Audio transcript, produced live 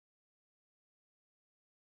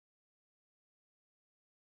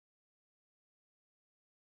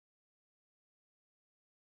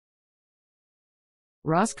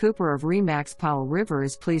Ross Cooper of Remax Powell River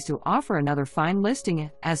is pleased to offer another fine listing.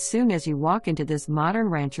 As soon as you walk into this modern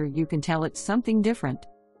rancher, you can tell it's something different.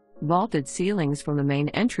 Vaulted ceilings from the main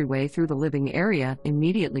entryway through the living area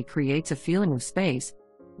immediately creates a feeling of space.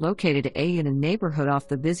 Located in a neighborhood off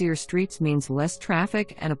the busier streets means less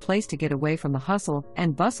traffic and a place to get away from the hustle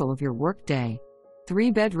and bustle of your workday.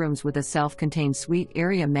 3 bedrooms with a self-contained suite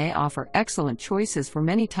area may offer excellent choices for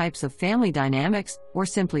many types of family dynamics or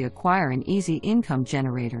simply acquire an easy income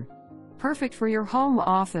generator. Perfect for your home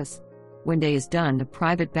office. When day is done, the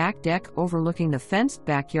private back deck overlooking the fenced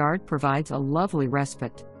backyard provides a lovely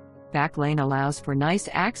respite. Back lane allows for nice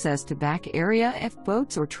access to back area if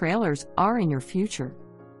boats or trailers are in your future.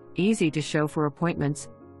 Easy to show for appointments.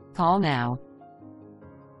 Call now